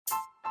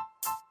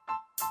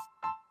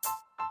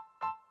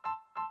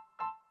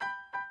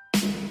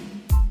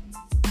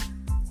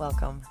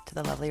Welcome to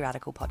the Lovely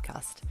Radical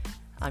podcast.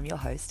 I'm your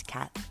host,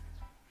 Kat,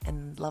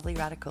 and Lovely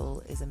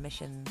Radical is a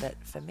mission that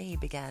for me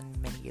began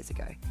many years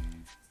ago,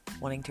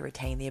 wanting to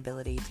retain the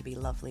ability to be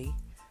lovely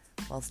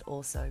whilst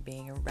also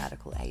being a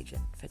radical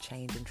agent for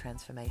change and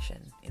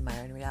transformation in my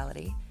own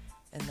reality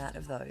and that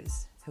of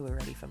those who are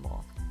ready for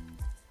more.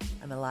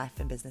 I'm a life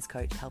and business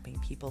coach helping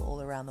people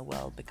all around the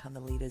world become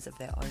the leaders of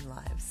their own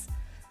lives,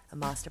 a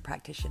master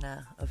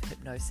practitioner of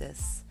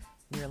hypnosis,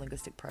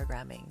 neurolinguistic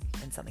programming,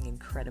 and something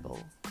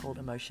incredible called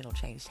emotional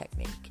change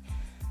technique.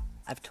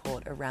 I've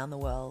taught around the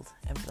world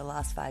and for the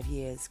last 5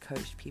 years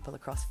coached people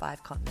across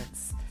 5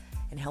 continents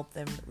and helped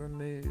them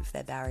remove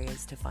their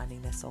barriers to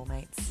finding their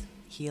soulmates,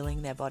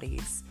 healing their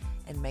bodies,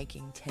 and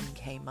making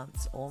 10K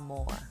months or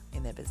more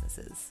in their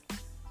businesses.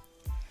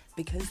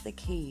 Because the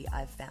key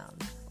I've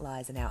found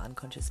lies in our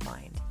unconscious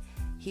mind,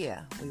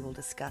 here we will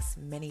discuss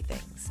many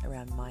things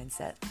around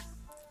mindset,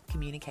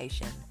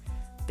 communication,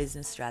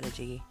 business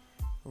strategy,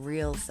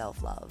 real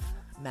self-love,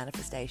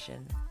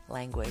 manifestation,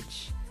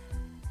 language,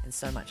 and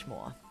so much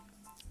more.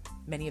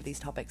 Many of these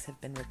topics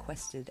have been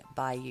requested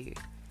by you,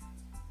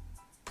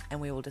 and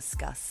we will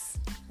discuss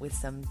with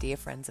some dear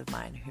friends of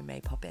mine who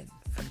may pop in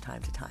from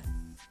time to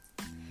time.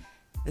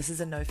 This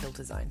is a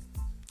no-filter zone,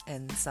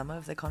 and some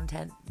of the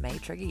content may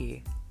trigger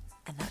you,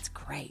 and that's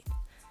great.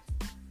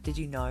 Did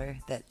you know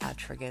that our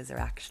triggers are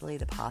actually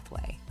the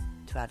pathway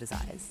to our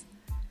desires?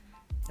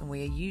 And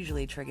we are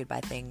usually triggered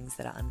by things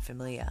that are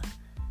unfamiliar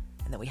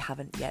and that we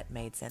haven't yet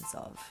made sense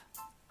of.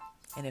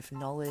 And if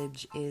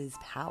knowledge is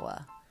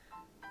power,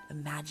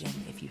 imagine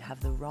if you have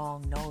the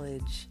wrong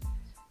knowledge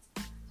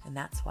and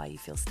that's why you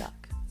feel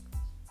stuck.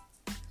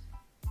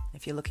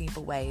 If you're looking for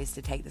ways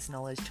to take this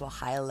knowledge to a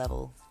higher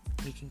level,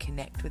 you can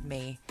connect with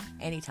me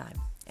anytime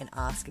and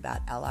ask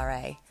about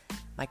LRA,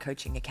 my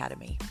coaching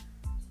academy.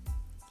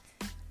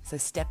 So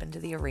step into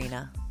the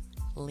arena,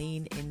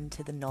 lean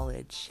into the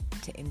knowledge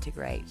to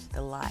integrate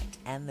the light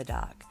and the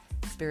dark,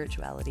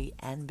 spirituality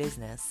and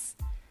business,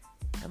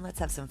 and let's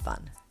have some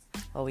fun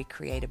while we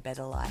create a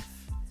better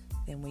life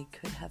than we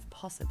could have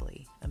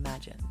possibly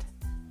imagined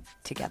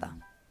together.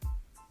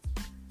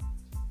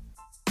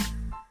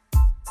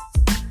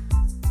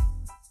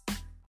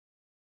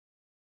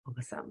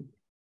 Awesome.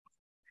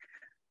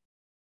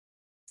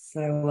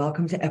 So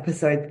welcome to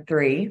episode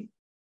 3.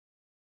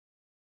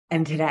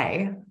 And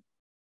today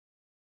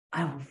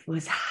I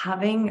was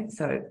having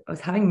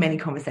many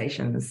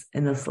conversations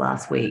in this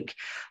last week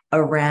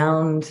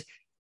around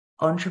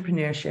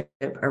entrepreneurship,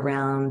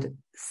 around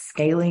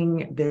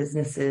scaling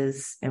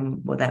businesses,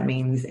 and what that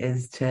means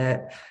is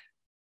to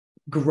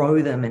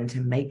grow them and to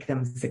make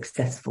them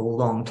successful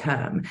long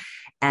term.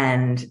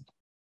 And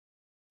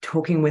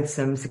talking with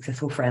some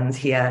successful friends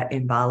here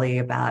in Bali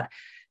about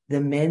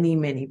the many,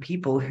 many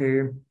people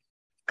who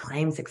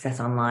claim success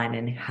online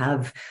and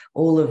have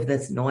all of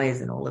this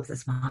noise and all of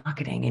this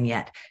marketing, and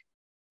yet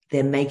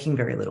they're making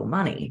very little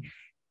money.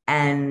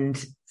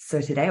 And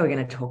so today we're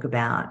going to talk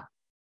about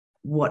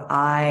what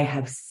I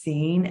have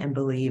seen and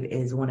believe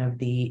is one of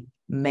the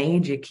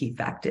major key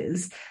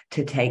factors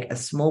to take a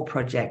small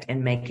project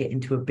and make it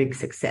into a big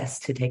success,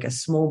 to take a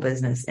small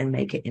business and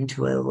make it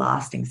into a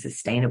lasting,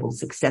 sustainable,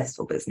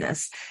 successful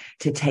business,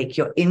 to take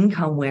your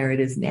income where it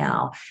is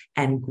now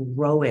and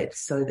grow it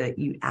so that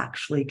you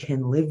actually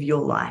can live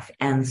your life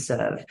and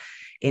serve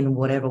in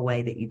whatever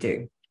way that you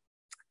do.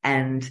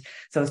 And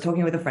so I was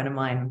talking with a friend of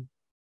mine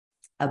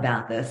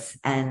about this,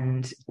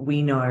 and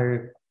we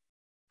know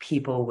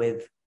people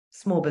with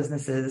small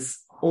businesses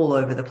all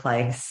over the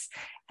place,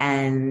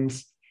 and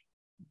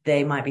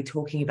they might be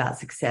talking about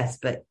success,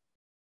 but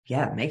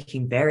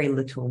making very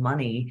little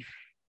money.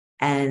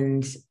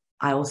 And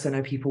I also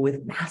know people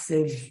with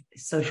massive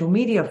social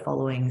media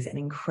followings and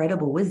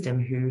incredible wisdom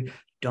who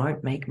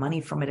don't make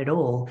money from it at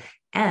all,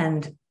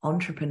 and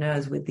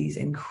entrepreneurs with these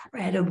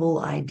incredible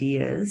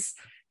ideas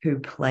who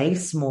play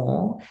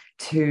small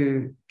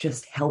to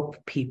just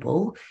help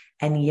people,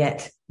 and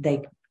yet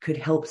they could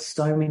help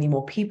so many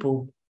more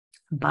people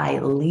by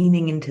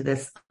leaning into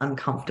this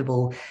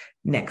uncomfortable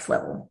next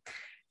level.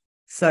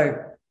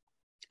 So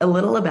a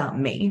little about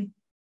me.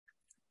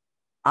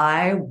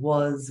 I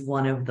was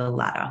one of the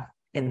latter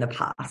in the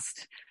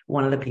past,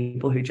 one of the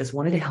people who just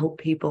wanted to help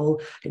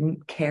people,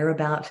 didn't care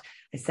about,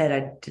 I said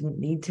I didn't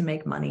need to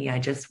make money, I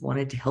just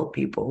wanted to help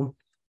people.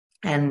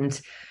 And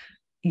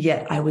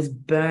yet I was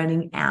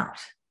burning out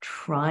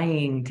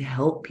trying to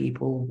help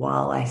people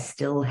while I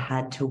still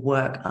had to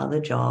work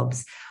other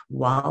jobs,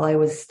 while I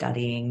was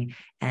studying,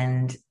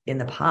 and in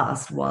the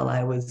past, while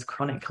I was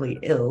chronically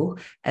ill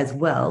as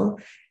well.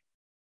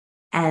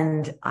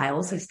 And I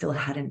also still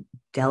hadn't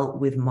dealt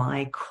with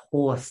my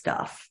core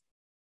stuff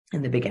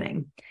in the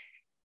beginning.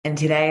 And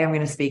today I'm going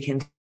to speak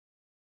into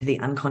the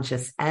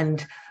unconscious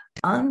and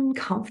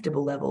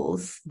uncomfortable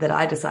levels that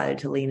I decided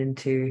to lean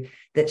into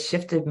that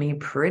shifted me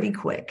pretty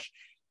quick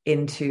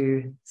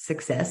into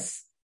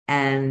success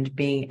and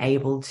being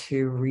able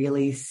to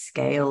really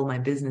scale my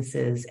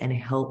businesses and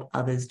help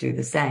others do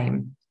the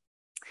same.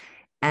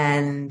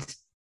 And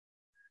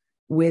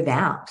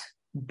without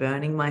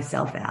burning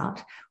myself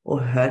out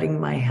or hurting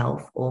my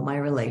health or my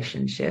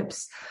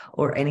relationships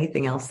or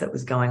anything else that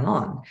was going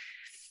on.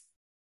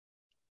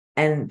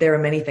 And there are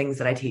many things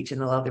that I teach in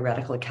the Lovely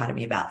Radical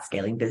Academy about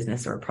scaling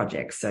business or a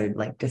project. So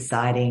like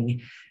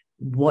deciding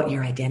what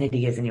your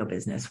identity is in your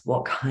business,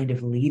 what kind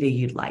of leader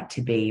you'd like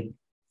to be,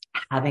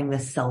 having the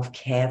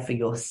self-care for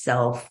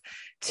yourself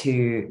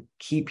to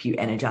keep you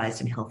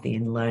energized and healthy,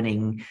 and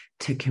learning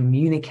to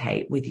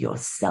communicate with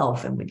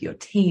yourself and with your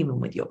team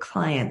and with your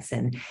clients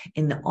and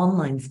in the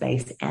online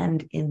space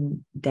and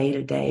in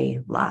day-to-day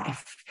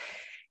life.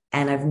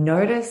 And I've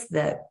noticed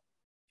that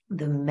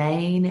the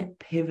main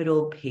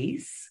pivotal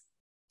piece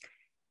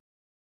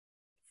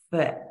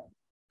for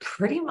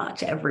pretty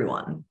much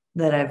everyone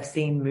that I've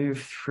seen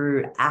move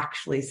through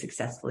actually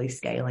successfully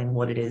scaling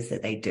what it is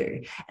that they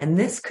do. And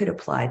this could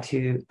apply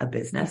to a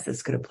business.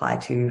 This could apply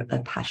to a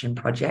passion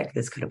project.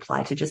 This could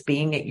apply to just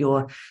being at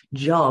your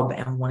job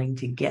and wanting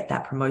to get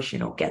that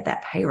promotion or get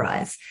that pay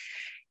rise.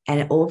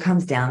 And it all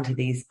comes down to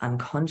these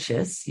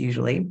unconscious,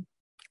 usually,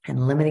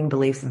 and limiting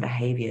beliefs and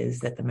behaviors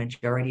that the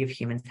majority of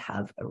humans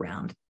have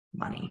around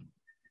money.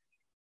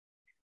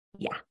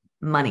 Yeah,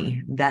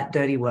 money, that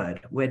dirty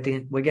word. We're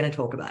going to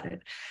talk about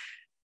it.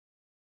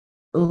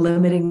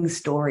 Limiting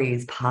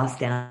stories passed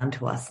down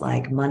to us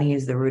like money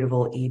is the root of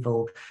all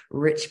evil.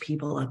 Rich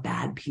people are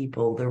bad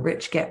people. The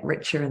rich get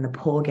richer and the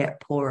poor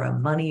get poorer.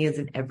 Money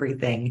isn't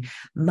everything.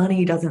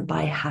 Money doesn't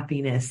buy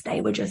happiness.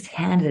 They were just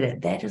handed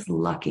it. They're just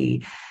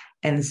lucky.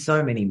 And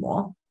so many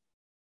more.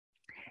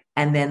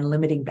 And then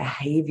limiting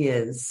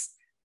behaviors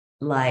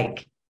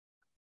like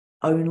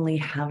only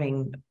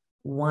having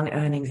one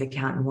earnings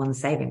account and one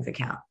savings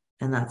account.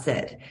 And that's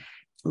it.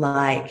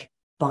 Like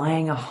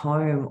buying a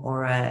home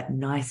or a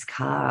nice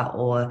car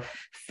or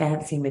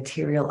fancy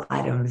material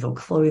items or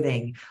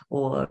clothing,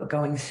 or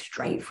going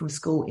straight from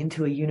school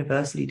into a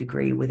university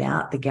degree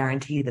without the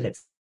guarantee that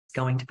it's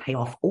going to pay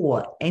off,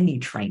 or any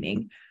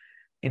training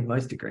in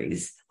most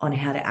degrees on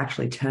how to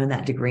actually turn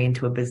that degree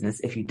into a business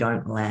if you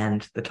don't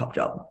land the top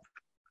job.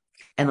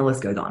 And the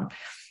list goes on.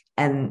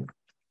 And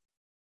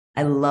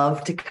I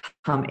love to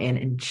come in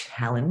and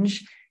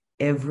challenge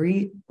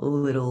every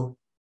little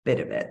bit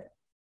of it.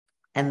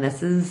 And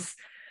this is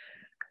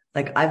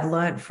like, I've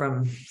learned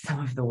from some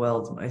of the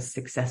world's most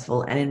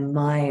successful and, in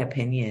my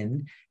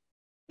opinion,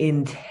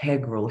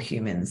 integral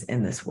humans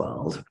in this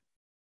world.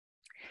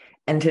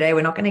 And today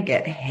we're not going to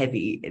get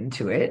heavy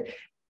into it.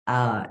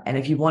 And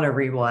if you want to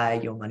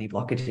rewire your money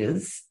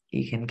blockages,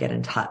 you can get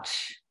in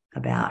touch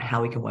about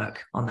how we can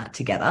work on that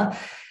together.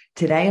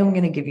 Today, I'm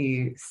going to give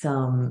you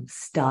some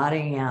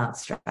starting out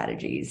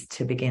strategies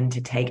to begin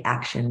to take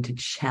action to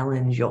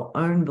challenge your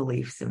own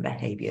beliefs and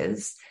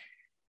behaviors,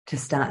 to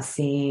start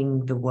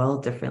seeing the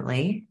world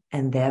differently,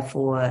 and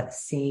therefore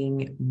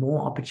seeing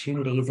more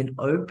opportunities and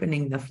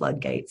opening the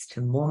floodgates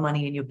to more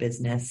money in your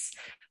business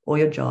or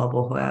your job,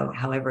 or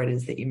however it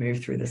is that you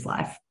move through this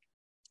life.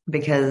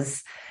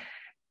 Because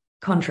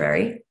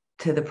contrary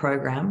to the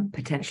program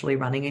potentially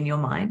running in your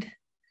mind,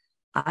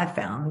 I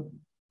found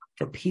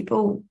the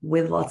people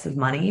with lots of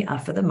money are,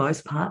 for the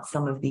most part,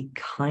 some of the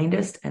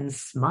kindest and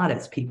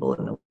smartest people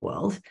in the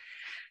world.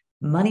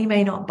 Money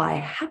may not buy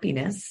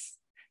happiness,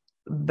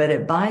 but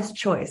it buys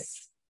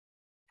choice.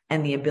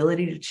 And the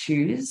ability to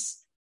choose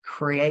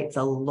creates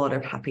a lot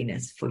of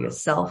happiness for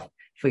yourself,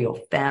 for your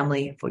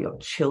family, for your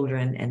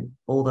children, and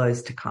all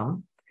those to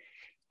come.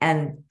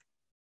 And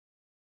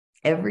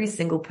every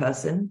single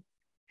person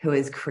who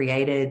has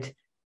created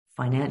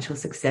financial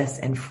success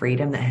and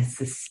freedom that has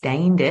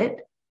sustained it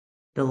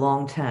the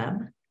long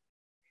term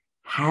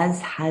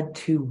has had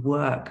to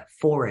work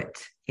for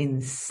it in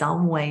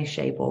some way,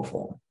 shape, or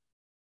form.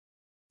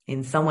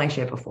 In some way,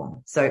 shape, or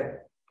form. So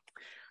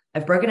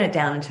I've broken it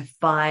down into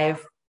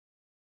 5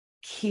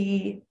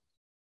 key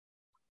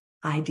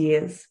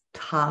ideas,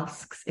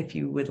 tasks, if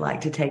you would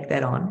like to take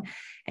that on,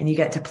 and you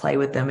get to play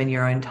with them in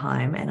your own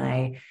time. And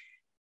I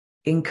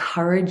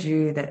encourage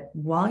you that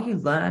while you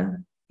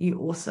learn, you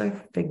also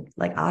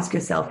ask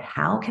yourself,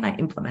 how can I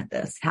implement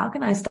this? How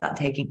can I start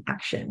taking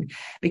action?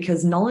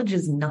 Because knowledge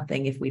is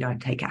nothing if we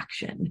don't take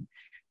action,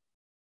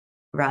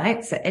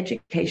 right? So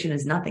education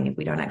is nothing if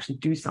we don't actually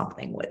do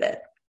something with it.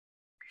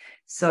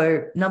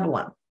 So number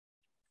 1,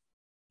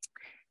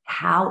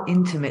 how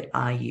intimate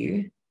are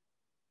you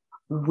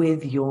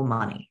with your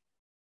money?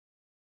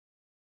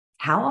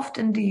 How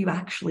often do you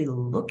actually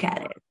look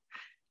at it?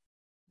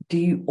 Do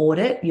you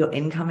audit your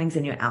incomings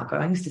and your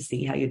outgoings to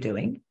see how you're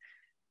doing?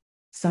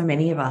 So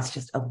many of us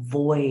just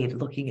avoid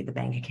looking at the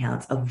bank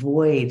accounts,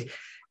 avoid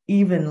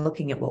even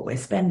looking at what we're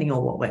spending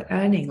or what we're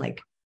earning, like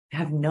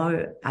have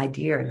no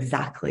idea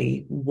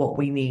exactly what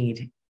we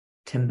need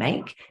to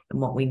make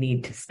and what we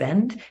need to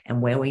spend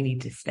and where we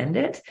need to spend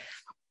it.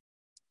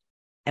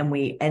 And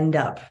we end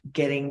up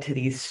getting to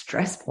these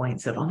stress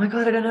points of, oh my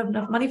God, I don't have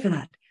enough money for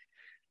that.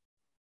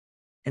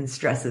 And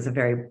stress is a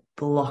very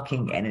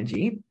blocking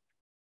energy.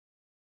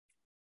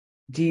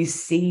 Do you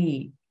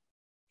see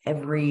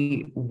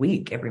every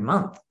week, every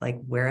month, like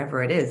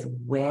wherever it is,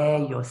 where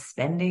you're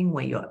spending,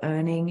 where you're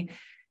earning,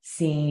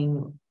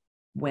 seeing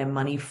where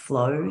money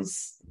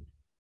flows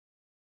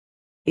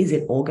Is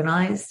it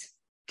organized?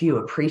 Do you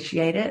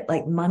appreciate it?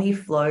 Like, money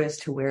flows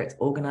to where it's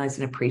organized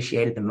and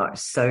appreciated the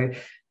most. So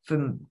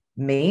for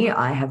me,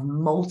 I have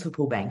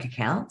multiple bank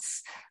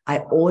accounts. I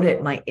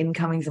audit my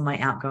incomings and my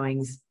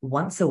outgoings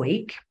once a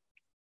week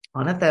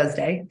on a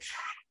Thursday.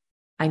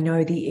 I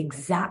know the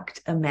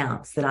exact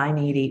amounts that I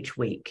need each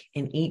week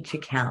in each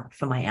account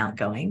for my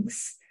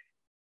outgoings.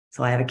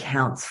 So I have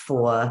accounts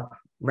for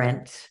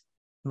rent,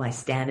 my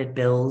standard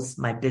bills,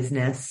 my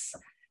business,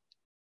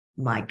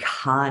 my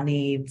car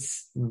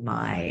needs,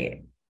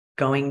 my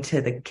going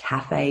to the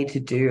cafe to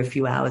do a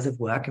few hours of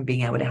work and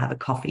being able to have a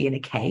coffee and a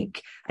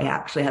cake. I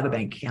actually have a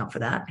bank account for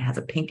that. It has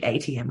a pink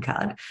ATM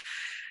card.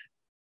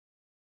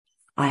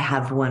 I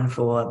have one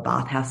for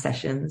bathhouse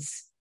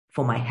sessions,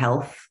 for my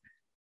health,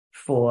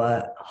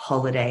 for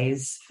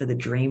holidays, for the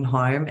dream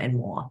home, and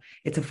more.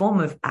 It's a form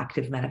of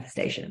active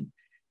manifestation.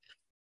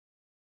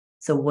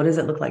 So what does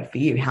it look like for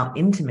you? How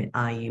intimate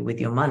are you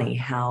with your money?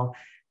 How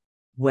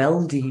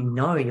well do you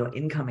know your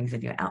incomings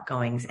and your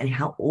outgoings, and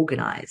how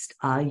organized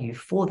are you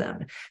for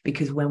them?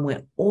 Because when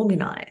we're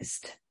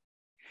organized,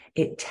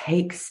 it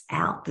takes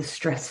out the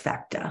stress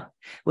factor.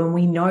 When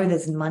we know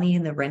there's money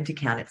in the rent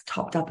account, it's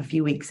topped up a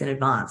few weeks in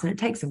advance, and it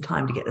takes some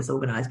time to get this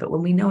organized. But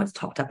when we know it's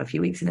topped up a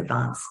few weeks in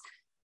advance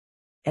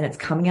and it's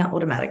coming out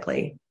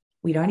automatically,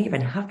 we don't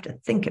even have to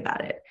think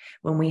about it.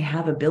 When we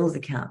have a bills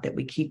account that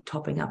we keep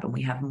topping up and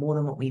we have more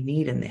than what we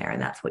need in there,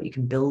 and that's what you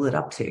can build it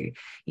up to,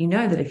 you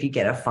know that if you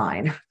get a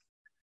fine,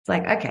 it's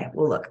like, okay,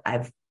 well, look,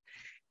 I've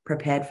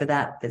prepared for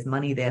that. There's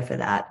money there for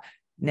that.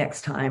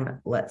 Next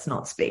time, let's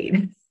not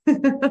speed.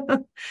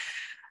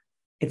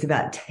 It's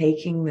about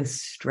taking the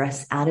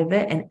stress out of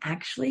it and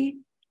actually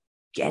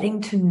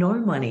getting to know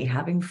money,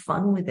 having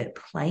fun with it,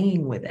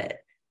 playing with it,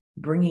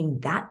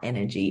 bringing that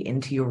energy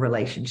into your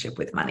relationship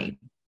with money.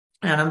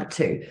 Now, number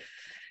 2,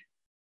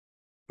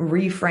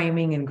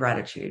 reframing and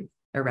gratitude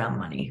around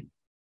money.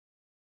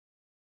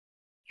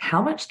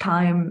 How much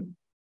time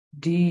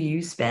do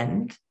you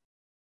spend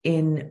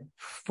in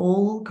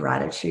full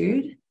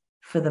gratitude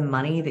for the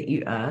money that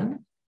you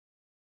earn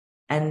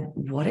and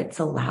what it's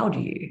allowed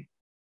you?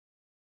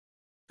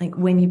 Like,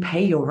 when you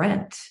pay your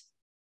rent,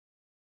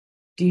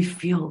 do you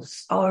feel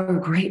so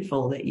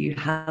grateful that you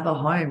have a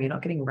home, you're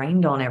not getting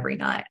rained on every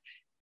night?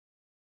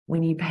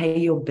 When you pay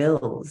your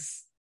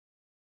bills,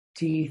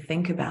 do you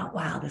think about,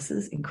 wow, this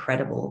is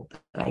incredible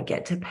that I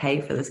get to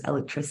pay for this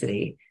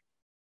electricity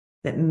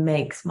that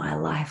makes my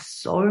life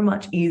so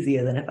much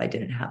easier than if I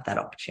didn't have that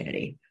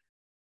opportunity?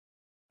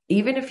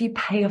 Even if you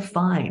pay a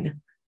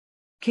fine,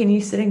 can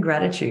you sit in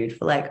gratitude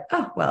for, like,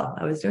 oh, well,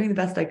 I was doing the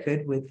best I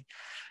could with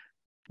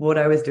what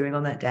I was doing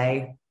on that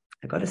day.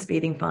 I got a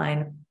speeding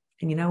fine,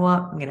 and you know what?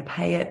 I'm going to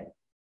pay it.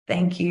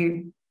 Thank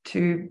you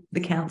to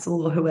the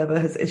council or whoever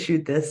has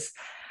issued this.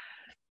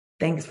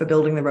 Thanks for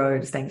building the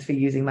roads. Thanks for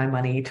using my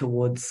money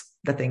towards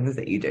the things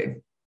that you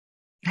do.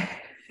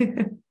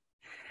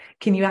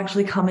 Can you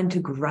actually come into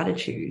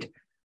gratitude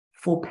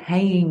for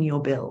paying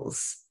your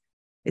bills?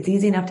 It's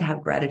easy enough to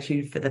have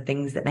gratitude for the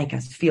things that make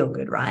us feel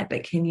good, right?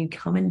 But can you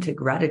come into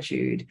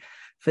gratitude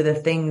for the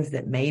things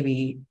that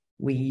maybe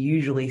we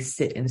usually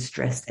sit in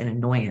stress and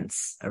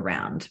annoyance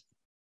around?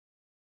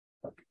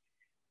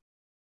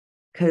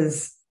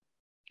 Because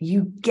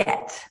you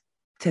get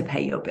to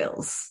pay your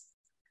bills.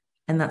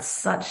 And that's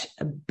such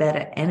a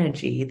better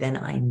energy than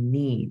I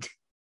need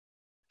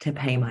to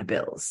pay my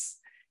bills.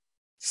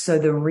 So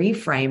the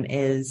reframe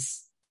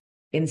is,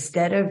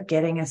 instead of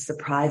getting a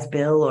surprise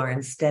bill, or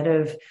instead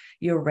of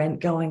your rent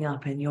going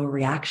up and your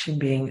reaction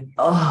being,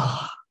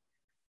 oh,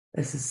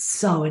 this is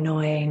so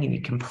annoying, and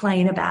you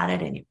complain about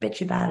it and you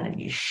bitch about it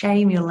and you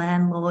shame your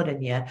landlord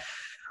and you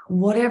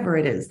whatever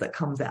it is that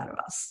comes out of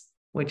us,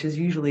 which is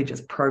usually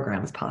just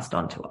programs passed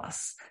on to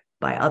us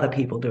by other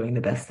people doing the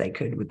best they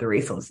could with the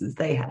resources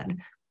they had.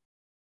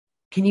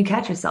 Can you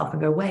catch yourself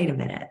and go, wait a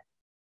minute,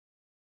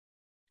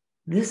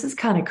 this is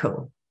kind of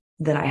cool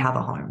that I have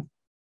a home,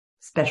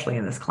 especially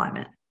in this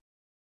climate.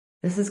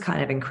 This is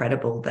kind of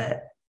incredible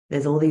that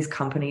there's all these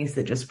companies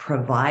that just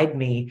provide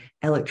me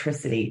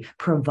electricity,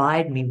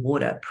 provide me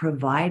water,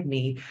 provide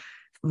me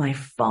my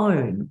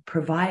phone,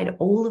 provide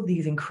all of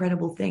these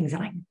incredible things,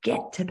 and I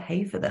get to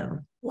pay for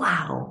them.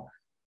 Wow,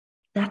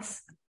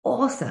 that's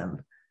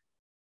awesome.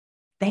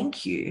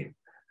 Thank you.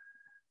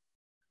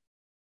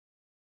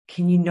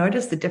 Can you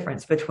notice the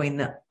difference between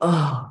the,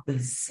 oh,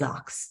 this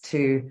sucks,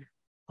 to,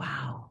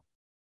 wow,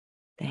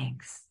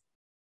 thanks?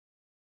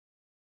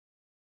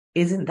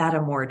 Isn't that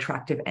a more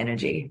attractive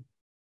energy?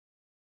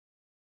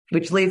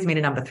 Which leads me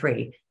to number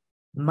 3.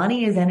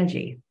 Money is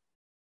energy,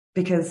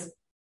 because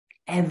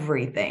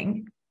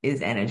everything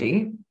is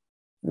energy,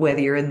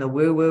 whether you're in the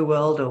woo-woo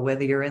world or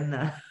whether you're in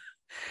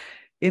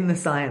the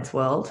science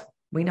world.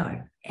 We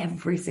know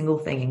every single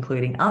thing,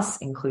 including us,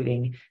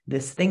 including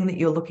this thing that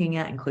you're looking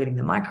at, including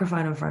the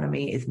microphone in front of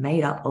me, is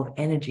made up of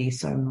energy.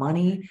 So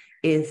money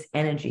is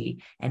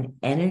energy, and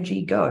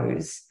energy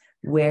goes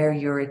where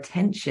your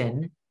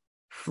attention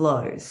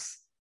flows.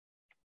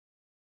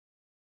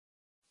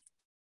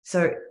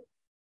 So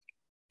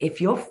if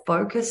you're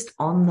focused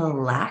on the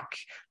lack,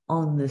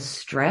 on the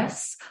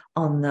stress,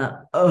 on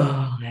the,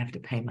 oh, I have to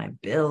pay my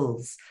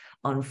bills,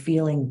 on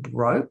feeling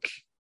broke,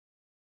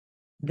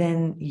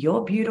 then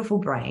your beautiful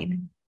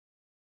brain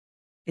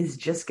is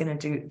just going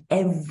to do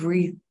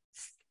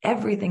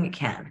everything it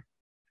can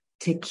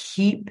to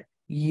keep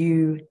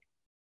you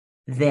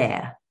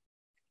there,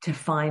 to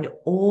find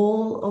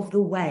all of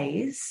the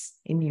ways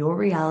in your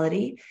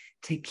reality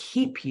to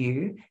keep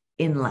you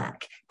in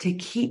lack, to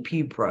keep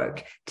you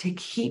broke, to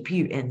keep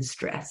you in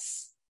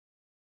stress.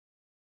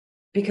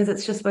 Because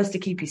it's just supposed to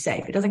keep you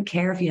safe. It doesn't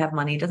care if you have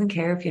money. It doesn't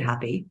care if you're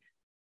happy.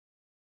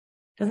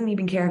 It doesn't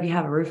even care if you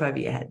have a roof over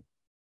your head.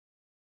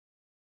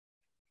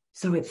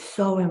 So it's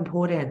so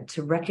important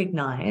to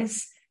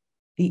recognize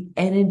the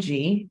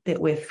energy that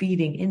we're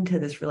feeding into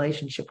this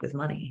relationship with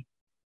money.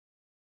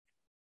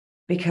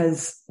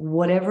 Because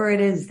whatever it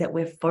is that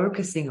we're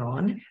focusing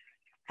on,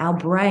 our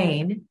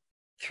brain,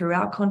 through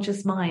our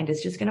conscious mind,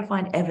 is just going to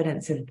find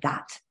evidence of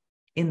that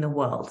in the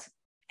world.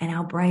 And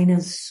our brain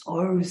is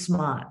so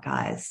smart,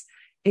 guys.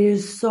 It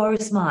is so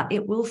smart.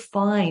 It will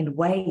find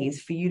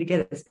ways for you to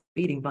get a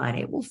speeding fine.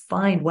 It will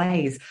find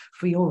ways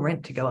for your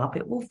rent to go up.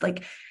 It will,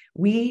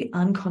 we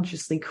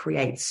unconsciously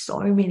create so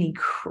many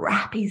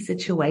crappy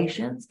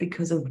situations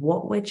because of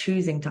what we're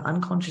choosing to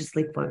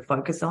unconsciously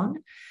focus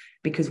on,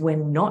 because we're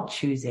not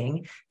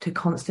choosing to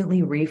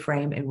constantly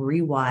reframe and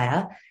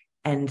rewire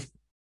and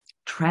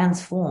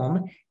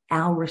transform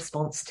our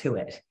response to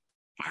it,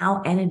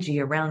 our energy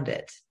around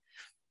it.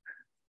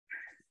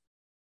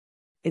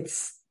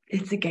 It's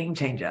a game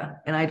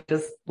changer. And I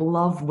just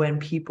love when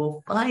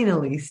people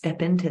finally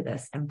step into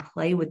this and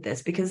play with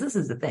this, because this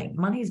is the thing.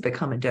 Money's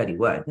become a dirty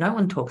word. No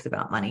one talks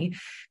about money.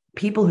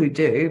 People who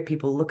do,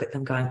 people look at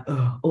them going,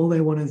 oh, all they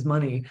want is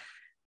money.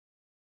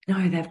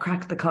 No, they've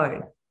cracked the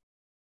code.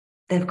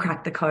 They've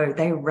cracked the code.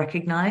 They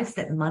recognize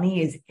that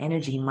money is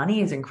energy.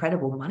 Money is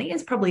incredible. Money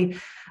is probably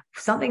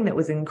something that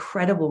was an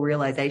incredible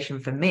realization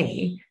for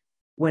me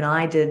when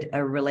I did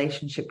a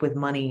relationship with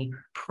money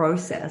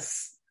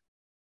process.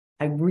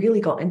 I really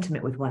got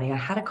intimate with money. I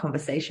had a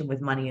conversation with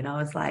money, and I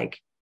was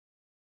like,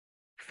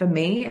 for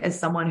me, as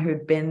someone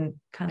who'd been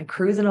kind of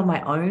cruising on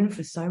my own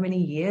for so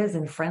many years,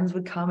 and friends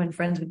would come and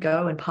friends would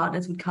go, and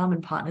partners would come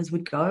and partners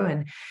would go,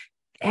 and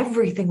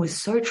everything was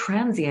so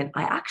transient,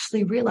 I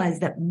actually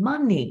realized that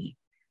money,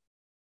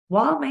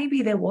 while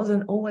maybe there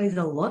wasn't always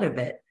a lot of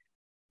it,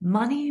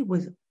 money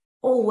was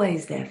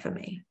always there for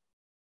me.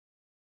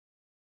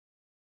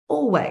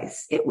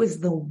 Always. It was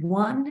the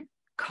one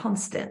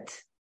constant.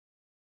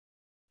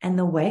 And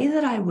the way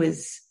that I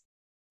was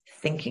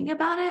thinking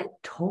about it,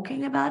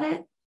 talking about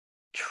it,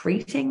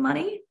 treating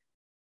money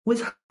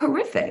was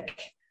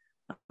horrific.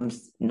 I'm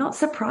not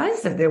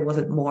surprised that there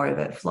wasn't more of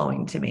it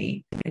flowing to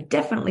me. It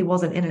definitely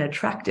wasn't in an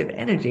attractive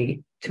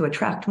energy to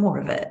attract more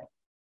of it.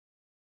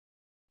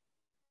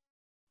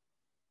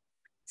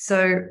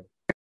 So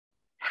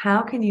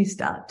how can you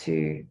start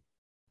to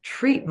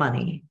treat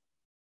money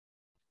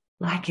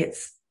like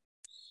it's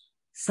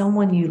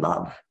someone you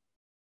love?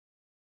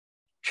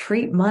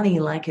 Treat money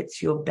like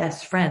it's your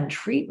best friend.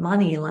 Treat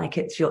money like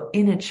it's your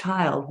inner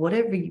child,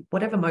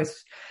 whatever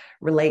most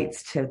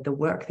relates to the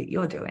work that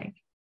you're doing.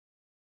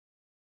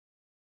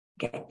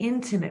 Get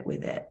intimate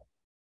with it.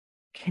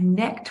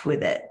 Connect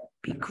with it.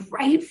 Be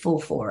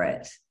grateful for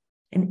it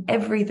and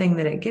everything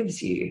that it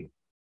gives you,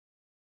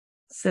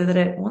 so that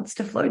it wants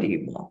to flow to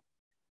you more.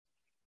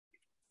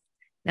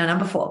 Now,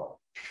 number 4,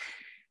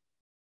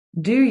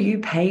 do you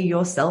pay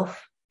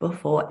yourself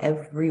before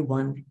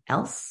everyone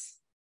else?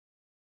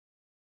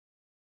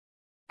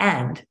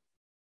 And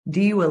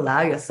do you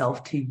allow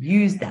yourself to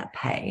use that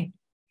pay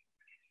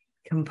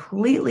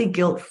completely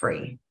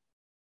guilt-free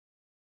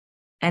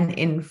and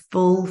in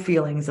full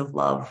feelings of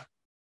love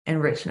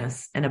and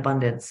richness and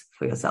abundance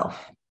for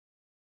yourself?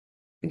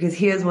 Because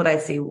here's what I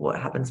see, what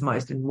happens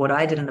most, and what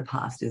I did in the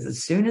past is,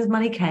 as soon as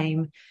money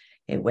came,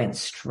 it went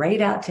straight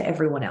out to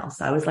everyone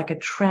else. I was like a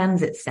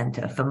transit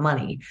center for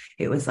money.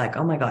 It was like,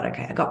 oh my God,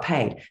 okay, I got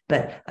paid,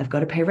 but I've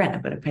got to pay rent.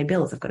 I've got to pay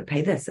bills. I've got to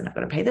pay this, and I've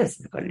got to pay this,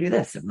 and I've got to do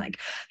this. I'm like,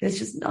 there's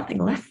just nothing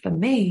left for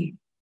me.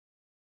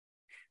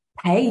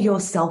 Pay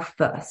yourself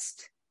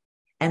first.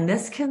 And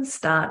this can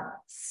start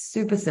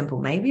super simple.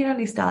 Maybe it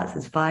only starts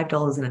as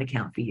 $5 in an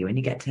account for you, and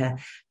you get to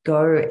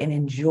go and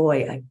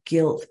enjoy a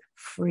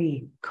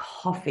guilt-free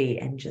coffee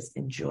and just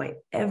enjoy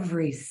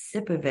every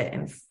sip of it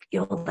and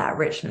feel that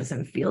richness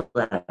and feel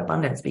that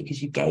abundance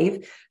because you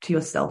gave to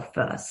yourself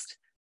first.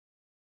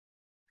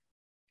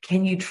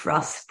 Can you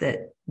trust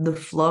that the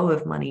flow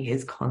of money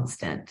is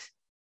constant?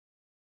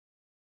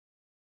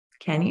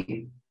 Can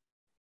you?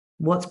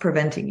 What's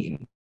preventing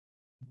you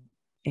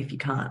if you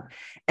can't?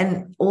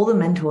 And all the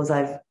mentors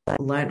I've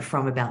learned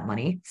from about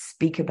money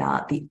speak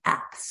about the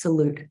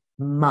absolute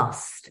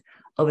must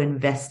of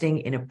investing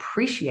in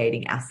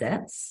appreciating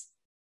assets.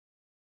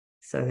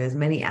 So there's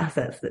many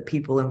assets that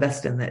people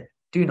invest in that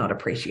do not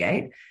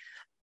appreciate.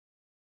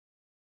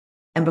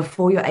 And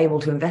before you're able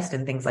to invest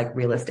in things like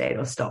real estate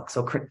or stocks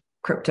or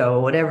crypto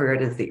or whatever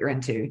it is that you're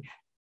into,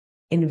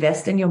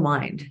 invest in your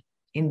mind,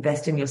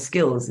 invest in your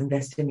skills,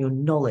 invest in your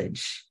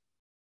knowledge.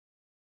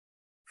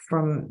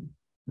 from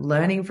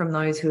learning from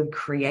those who have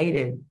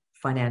created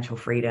financial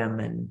freedom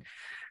and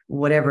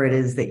whatever it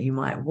is that you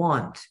might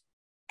want,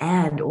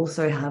 and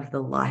also have the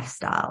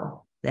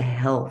lifestyle, the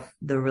health,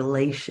 the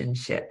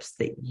relationships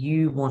that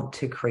you want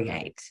to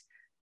create.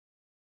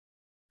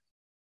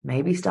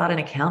 Maybe start an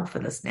account for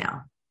this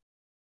now.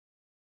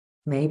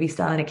 Maybe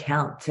start an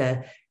account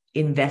to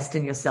invest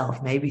in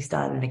yourself. Maybe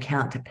start an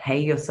account to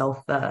pay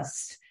yourself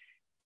first.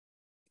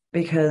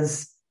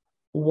 Because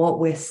what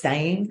we're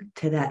saying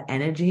to that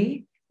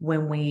energy,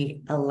 when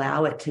we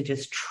allow it to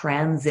just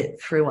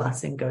transit through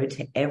us and go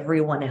to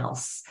everyone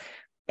else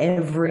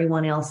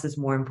is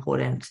more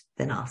important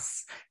than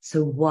us.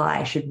 So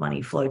why should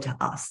money flow to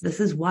us?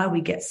 This is why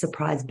we get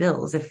surprise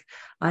bills. If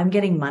I'm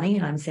getting money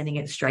and I'm sending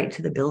it straight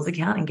to the bills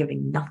account and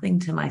giving nothing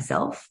to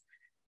myself,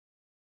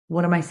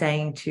 what am I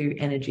saying to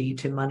energy,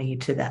 to money,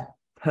 to that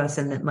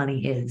person that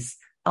money is?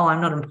 Oh,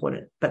 I'm not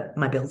important, but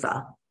my bills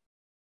are.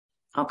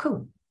 Oh,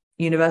 cool.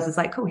 Universe is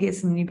like, cool,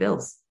 here's some new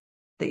bills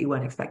that you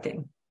weren't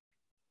expecting.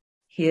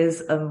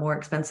 Here's a more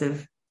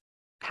expensive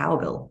power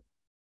bill.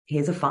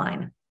 Here's a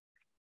fine.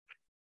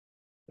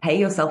 Pay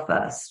yourself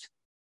first.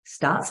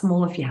 Start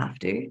small if you have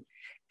to.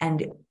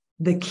 And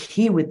the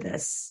key with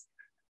this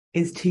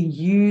is to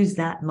use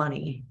that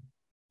money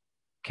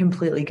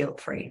completely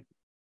guilt-free.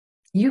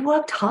 You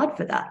worked hard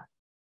for that.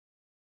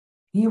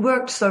 You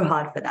worked so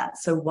hard for that.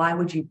 So why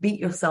would you beat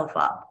yourself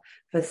up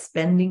for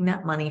spending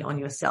that money on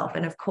yourself?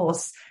 And of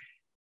course,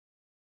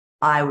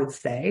 I would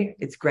say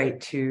it's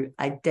great to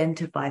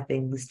identify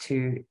things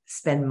to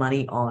spend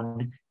money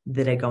on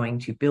that are going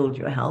to build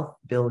your health,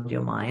 build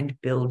your mind,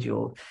 build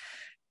your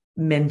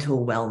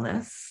mental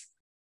wellness.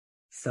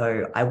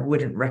 So I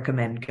wouldn't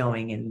recommend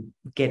going and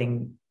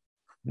getting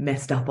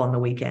messed up on the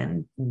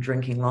weekend and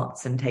drinking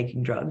lots and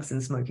taking drugs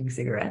and smoking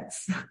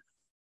cigarettes.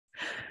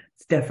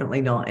 It's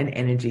definitely not an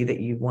energy that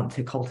you want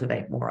to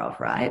cultivate more of,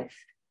 right?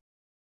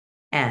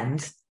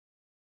 And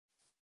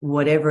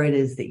whatever it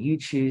is that you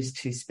choose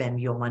to spend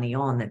your money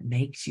on that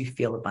makes you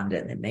feel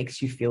abundant, that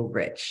makes you feel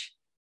rich,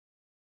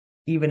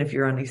 even if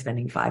you're only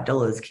spending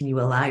 $5, can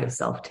you allow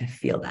yourself to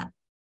feel that?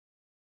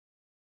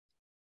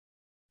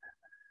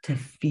 To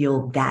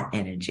feel that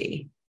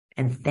energy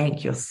and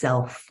thank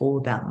yourself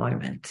for that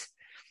moment.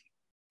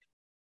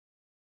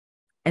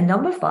 And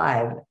number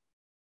 5,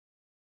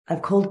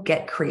 I've called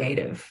get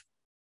creative.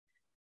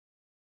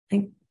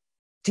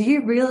 Do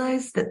you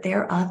realize that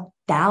there are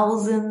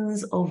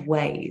thousands of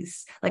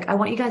ways? Like, I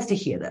want you guys to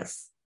hear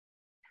this.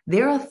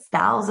 There are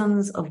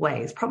thousands of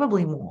ways,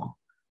 probably more,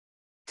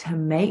 to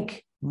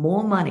make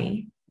more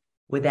money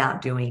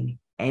without doing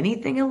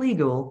anything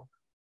illegal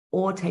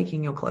or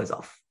taking your clothes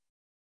off.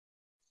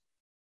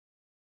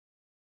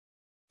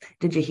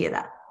 Did you hear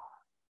that?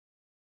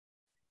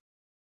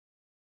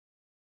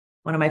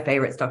 One of my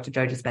favorites, Dr.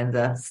 Joe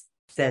Dispenza,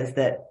 says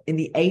that in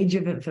the age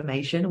of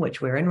information,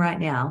 which we're in right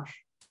now,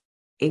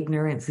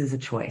 ignorance is a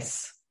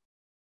choice.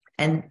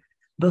 And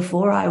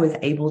before I was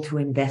able to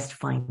invest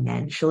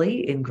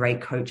financially in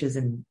great coaches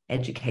and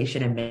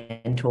education and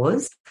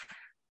mentors,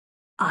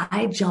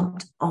 I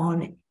jumped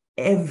on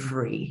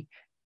every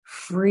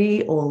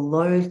free or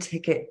low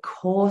ticket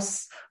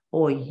course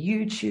or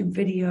YouTube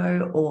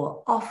video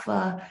or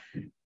offer,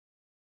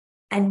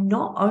 and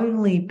not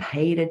only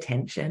paid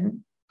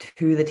attention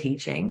to the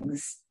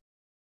teachings,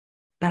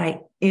 but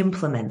I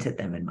implemented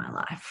them in my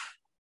life.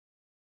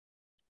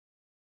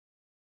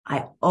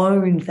 I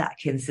owned that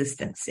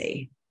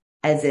consistency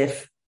as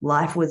if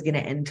life was going to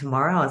end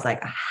tomorrow. I was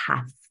like, I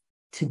have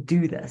to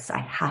do this. I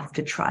have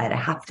to try it. I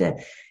have to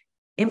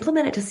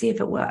implement it to see if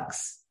it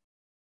works.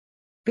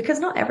 Because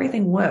not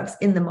everything works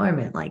in the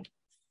moment. Like,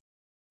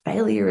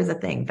 failure is a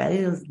thing.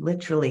 Failure is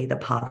literally the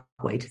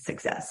pathway to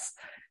success.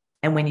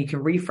 And when you can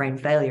reframe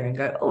failure and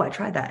go, oh, I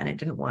tried that and it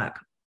didn't work.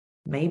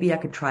 Maybe I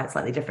could try it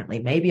slightly differently.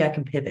 Maybe I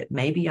can pivot.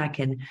 Maybe I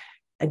can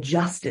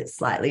adjust it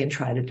slightly and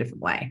try it a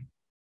different way.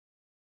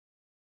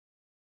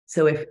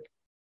 So if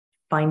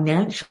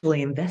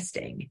financially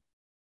investing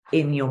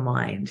in your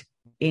mind,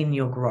 in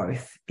your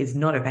growth is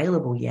not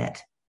available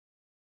yet,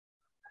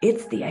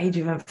 it's the age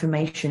of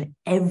information.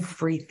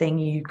 Everything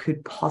you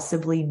could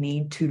possibly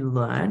need to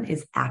learn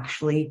is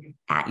actually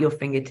at your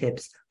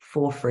fingertips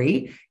for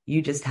free.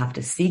 You just have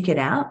to seek it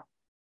out,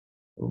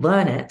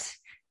 learn it,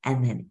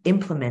 and then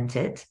implement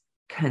it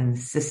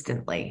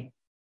consistently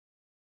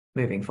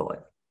moving forward.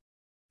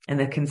 And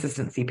the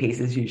consistency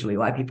piece is usually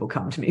why people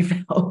come to me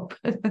for help.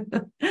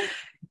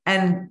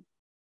 And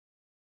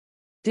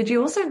did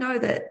you also know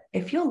that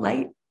if you're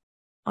late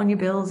on your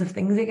bills, if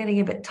things are getting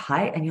a bit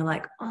tight and you're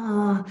like,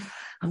 oh,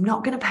 I'm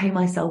not going to pay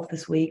myself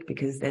this week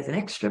because there's an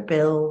extra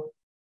bill.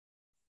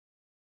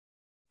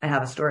 I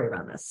have a story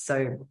around this.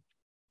 So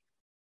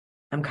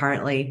I'm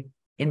currently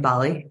in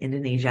Bali,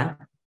 Indonesia,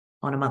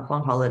 on a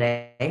month-long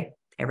holiday.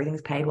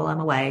 Everything's paid while I'm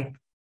away.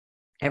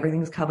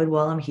 Everything's covered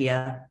while I'm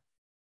here.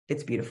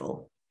 It's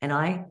beautiful. And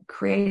I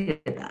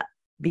created that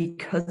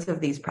because of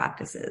these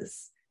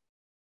practices.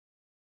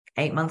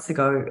 8 months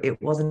ago,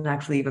 it wasn't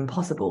actually even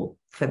possible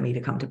for me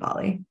to come to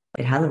Bali.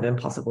 It hasn't been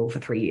possible for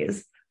 3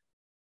 years.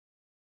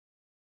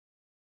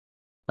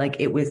 Like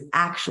it was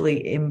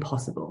actually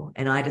impossible.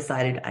 And I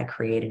decided I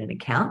created an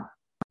account.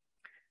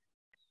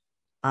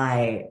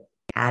 I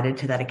added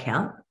to that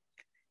account.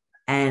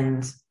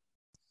 And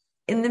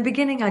in the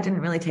beginning, I didn't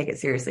really take it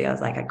seriously. I was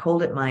like, I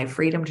called it my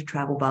Freedom to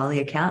Travel Bali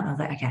account. And I was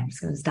like, okay, I'm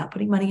just going to start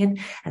putting money in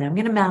and I'm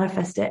going to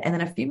manifest it. And then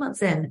a few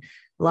months in,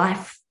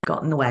 life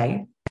got in the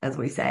way, as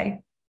we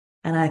say.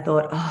 And I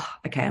thought, oh,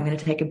 okay, I'm going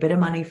to take a bit of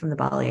money from the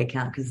Bali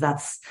account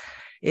because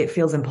it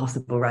feels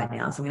impossible right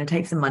now. So I'm going to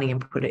take some money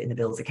and put it in the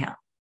bills account.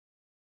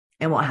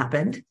 And what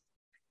happened?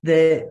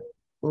 The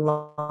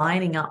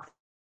lining up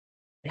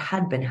that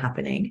had been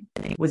happening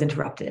was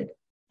interrupted.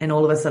 And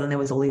all of a sudden there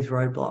was all these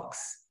roadblocks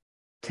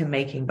to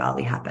making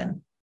Bali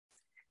happen.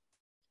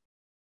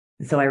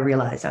 And so I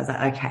realized, I was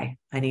like, okay,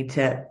 I need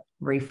to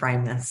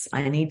reframe this.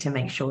 I need to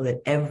make sure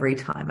that every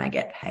time I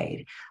get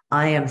paid,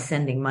 I am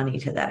sending money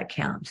to that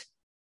account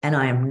and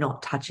I am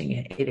not touching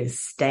it. It is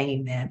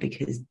staying there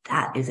because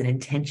that is an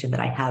intention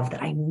that I have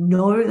that I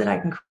know that I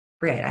can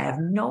create. I have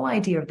no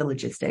idea of the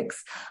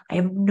logistics. I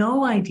have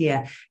no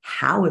idea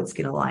how it's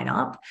going to line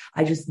up.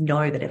 I just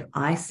know that if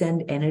I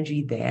send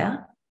energy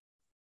there,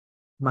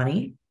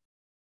 money,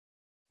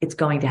 it's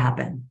going to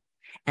happen.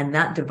 And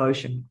that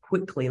devotion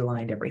quickly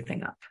lined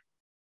everything up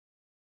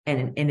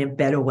and in a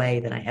better way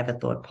than I ever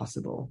thought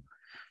possible.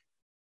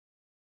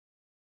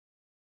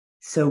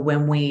 So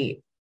when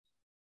we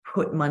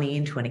put money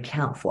into an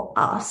account for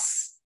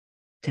us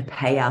to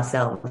pay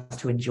ourselves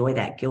to enjoy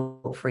that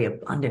guilt-free,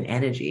 abundant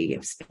energy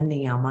of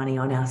spending our money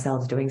on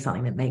ourselves, doing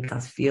something that makes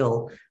us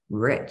feel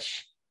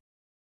rich,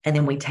 and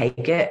then we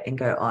take it and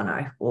go, oh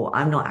no, or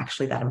I'm not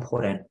actually that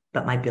important,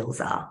 but my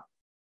bills are.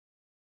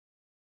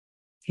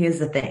 Here's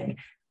the thing.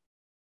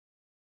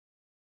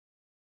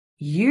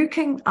 You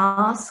can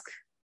ask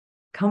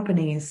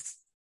companies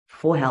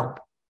for help.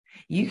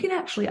 You can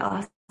actually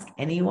ask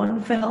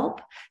anyone for help.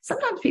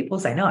 Sometimes people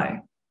say no.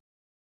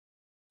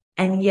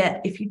 And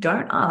yet, if you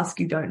don't ask,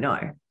 you don't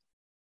know.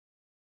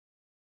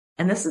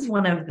 And this is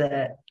one of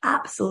the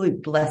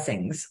absolute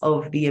blessings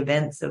of the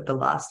events of the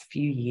last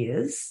few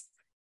years,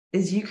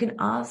 is you can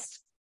ask,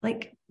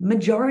 like,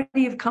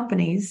 majority of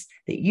companies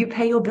that you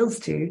pay your bills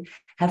to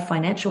have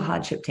financial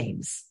hardship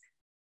teams.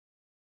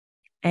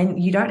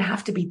 And you don't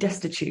have to be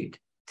destitute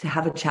to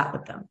have a chat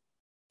with them,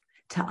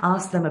 to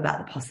ask them about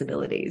the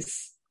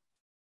possibilities.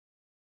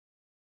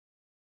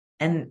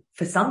 And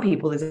for some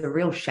people, there's a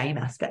real shame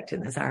aspect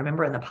in this. I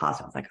remember in the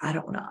past, I was like, I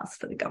don't want to ask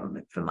for the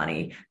government for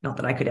money. Not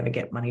that I could ever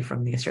get money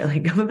from the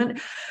Australian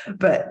government,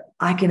 but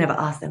I can never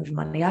ask them for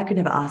money. I could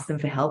never ask them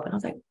for help. And I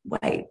was like,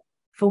 wait,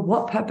 for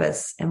what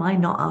purpose am I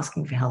not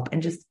asking for help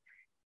and just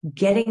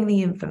getting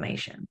the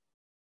information?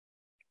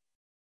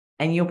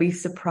 And you'll be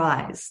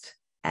surprised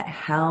at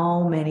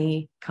how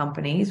many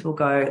companies will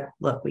go,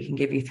 look, we can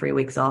give you 3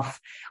 weeks off.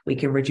 We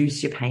can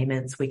reduce your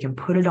payments. We can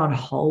put it on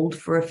hold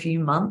for a few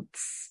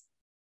months.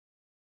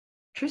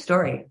 True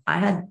story. I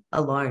had a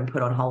loan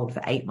put on hold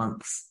for 8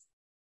 months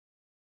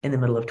in the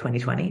middle of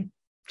 2020,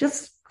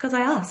 just because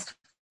I asked.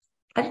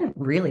 I didn't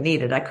really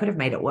need it. I could have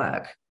made it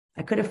work.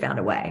 I could have found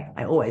a way.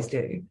 I always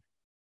do.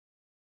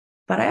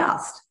 But I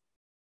asked.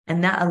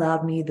 And that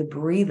allowed me the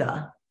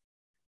breather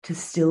to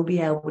still be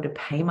able to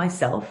pay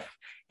myself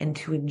and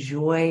to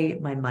enjoy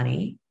my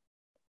money,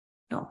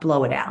 not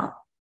blow it out,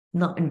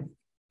 not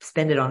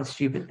spend it on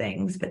stupid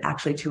things, but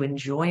actually to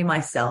enjoy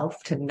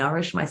myself, to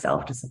nourish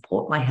myself, to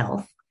support my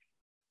health,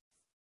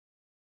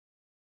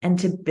 and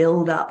to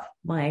build up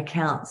my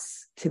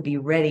accounts to be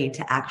ready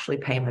to actually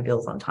pay my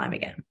bills on time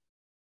again.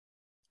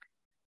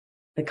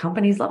 The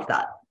companies love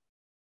that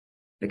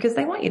because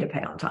they want you to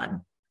pay on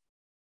time.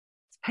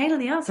 It's a pain in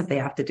the ass if they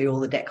have to do all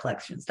the debt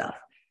collection stuff.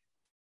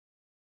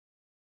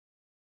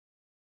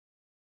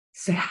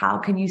 So how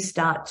can you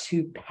start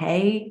to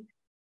pay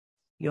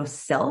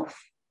yourself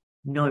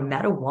no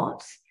matter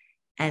what?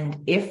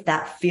 And if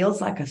that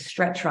feels like a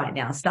stretch right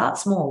now, start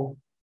small.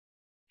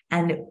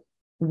 And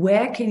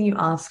where can you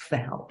ask for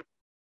help?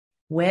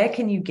 Where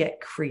can you get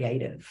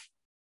creative?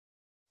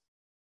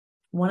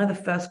 One of the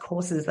first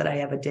courses that I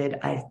ever did,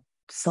 I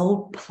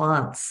sold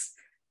plants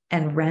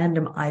and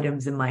random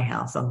items in my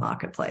house on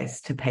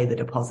Marketplace to pay the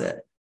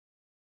deposit.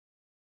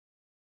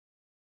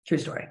 True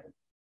story.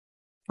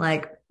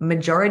 Like,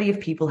 majority of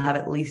people have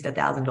at least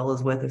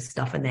 $1,000 worth of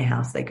stuff in their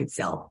house they could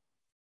sell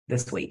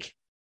this week.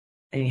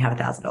 And you have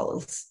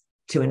 $1,000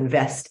 to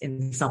invest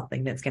in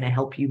something that's going to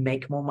help you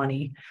make more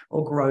money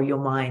or grow your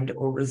mind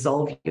or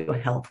resolve your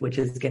health, which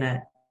is going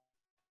to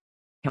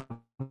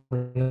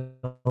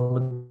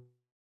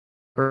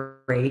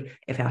agree.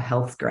 If our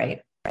health's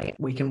great, right,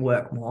 we can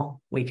work more.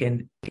 We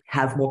can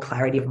have more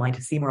clarity of mind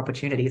to see more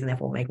opportunities and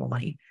therefore make more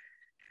money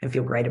and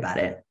feel great about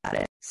it.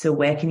 So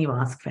where can you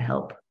ask for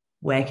help?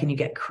 Where can you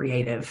get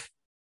creative?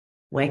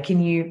 Where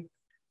can you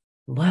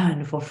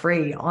learn for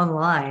free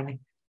online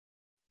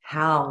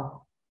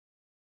how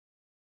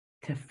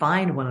to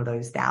find one of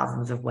those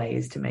thousands of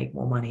ways to make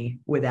more money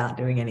without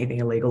doing anything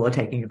illegal or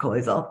taking your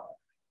clothes off,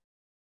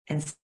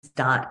 and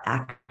start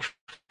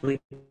actually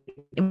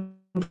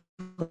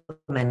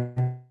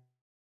implementing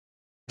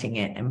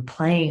it and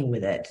playing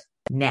with it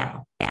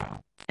now.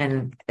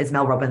 And as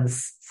Mel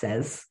Robbins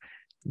says,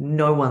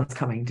 no one's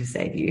coming to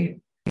save you.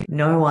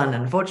 No one,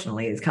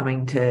 unfortunately, is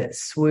coming to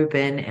swoop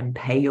in and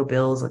pay your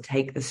bills or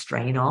take the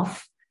strain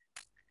off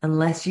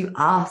unless you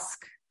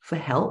ask for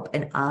help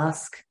and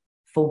ask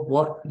for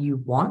what you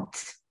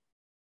want.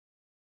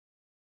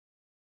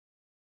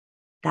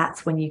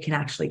 That's when you can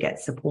actually get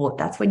support.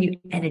 That's when you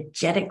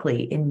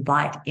energetically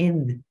invite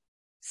in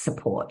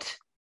support.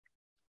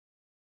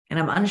 And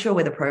I'm unsure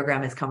where the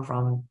program has come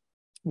from,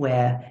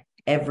 where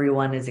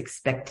everyone is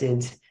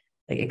expecting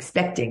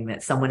that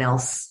someone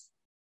else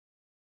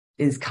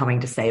is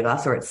coming to save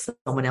us, or it's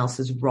someone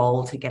else's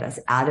role to get us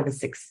out of a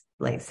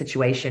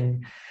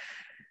situation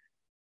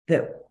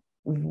that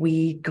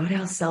we got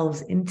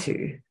ourselves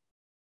into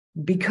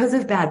because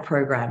of bad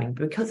programming,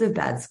 because of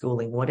bad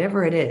schooling,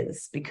 whatever it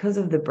is, because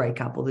of the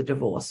breakup or the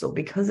divorce, or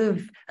because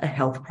of a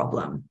health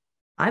problem.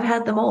 I've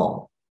had them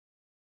all.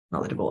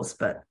 Not the divorce,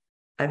 but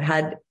I've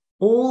had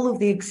all of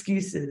the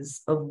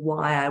excuses of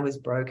why I was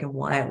broke and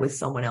why it was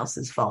someone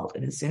else's fault.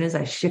 And as soon as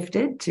I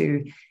shifted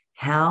to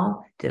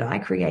how did I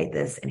create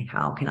this and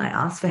how can I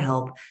ask for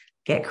help,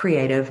 get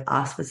creative,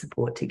 ask for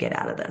support to get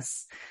out of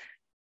this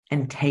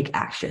and take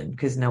action,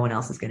 because no one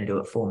else is going to do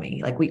it for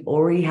me. Like, we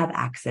already have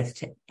access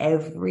to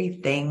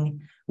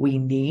everything we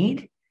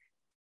need.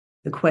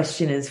 The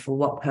question is, for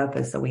what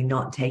purpose are we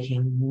not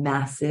taking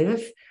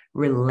massive,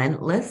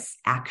 relentless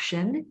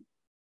action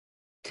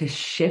to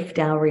shift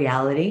our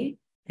reality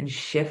and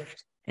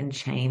shift and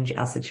change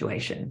our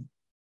situation?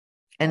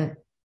 And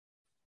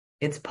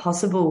it's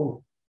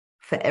possible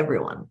for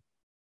everyone.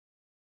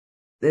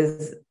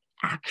 There's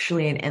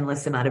actually an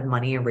endless amount of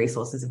money and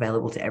resources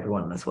available to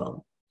everyone in this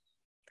world.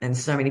 And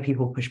so many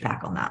people push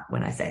back on that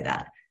when I say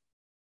that.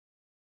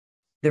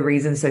 The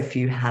reason so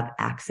few have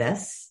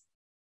access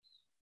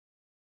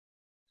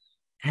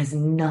has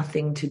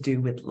nothing to do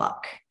with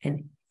luck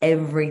and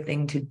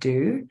everything to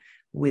do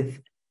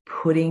with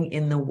putting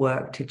in the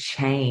work to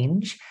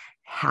change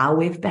how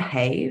we've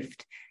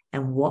behaved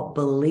and what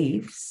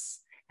beliefs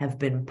have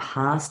been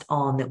passed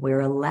on that we're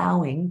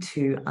allowing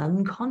to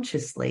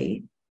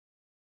unconsciously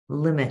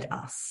limit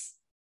us.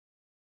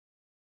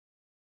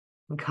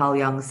 And Carl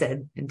Jung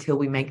said, until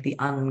we make the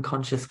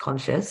unconscious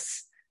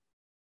conscious,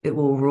 it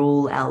will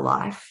rule our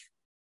life,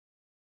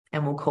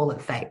 and we'll call it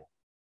fate.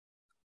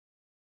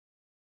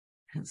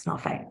 And it's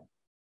not fate.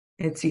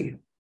 It's you.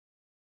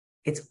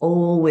 It's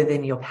all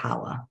within your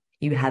power.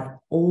 You have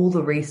all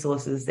the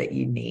resources that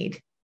you need.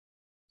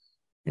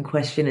 The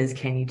question is,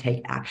 can you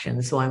take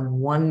action? So I'm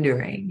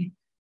wondering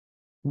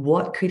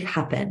what could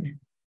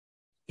happen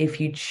if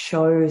you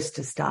chose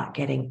to start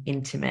getting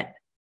intimate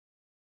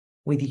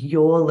with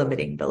your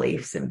limiting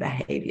beliefs and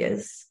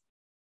behaviors,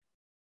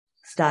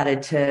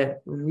 started to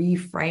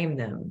reframe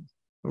them,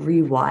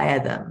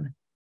 rewire them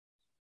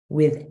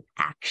with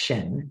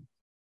action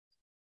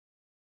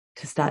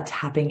to start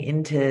tapping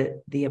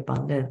into the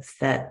abundance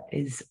that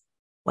is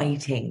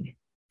waiting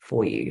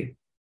for you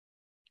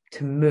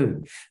to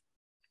move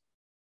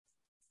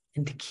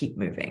and to keep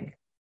moving.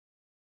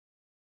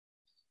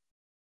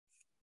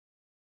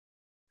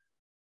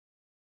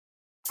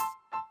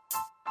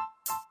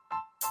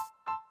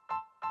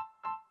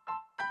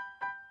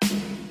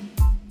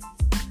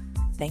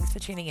 Thanks for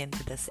tuning in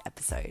to this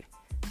episode.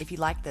 If you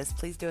like this,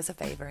 please do us a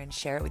favor and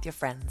share it with your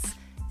friends,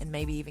 and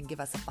maybe even give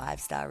us a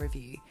 5-star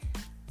review.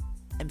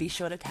 And be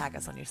sure to tag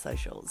us on your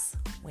socials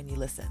when you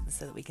listen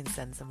so that we can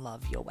send some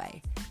love your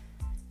way.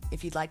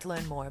 If you'd like to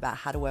learn more about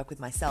how to work with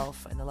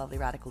myself and the Lovely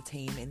Radical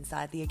team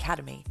inside the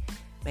Academy,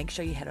 make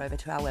sure you head over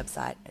to our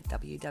website at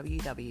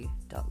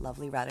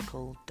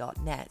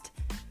www.lovelyradical.net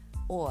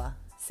or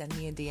send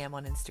me a DM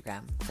on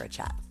Instagram for a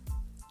chat.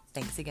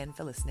 Thanks again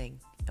for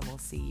listening, and we'll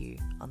see you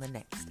on the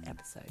next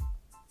episode.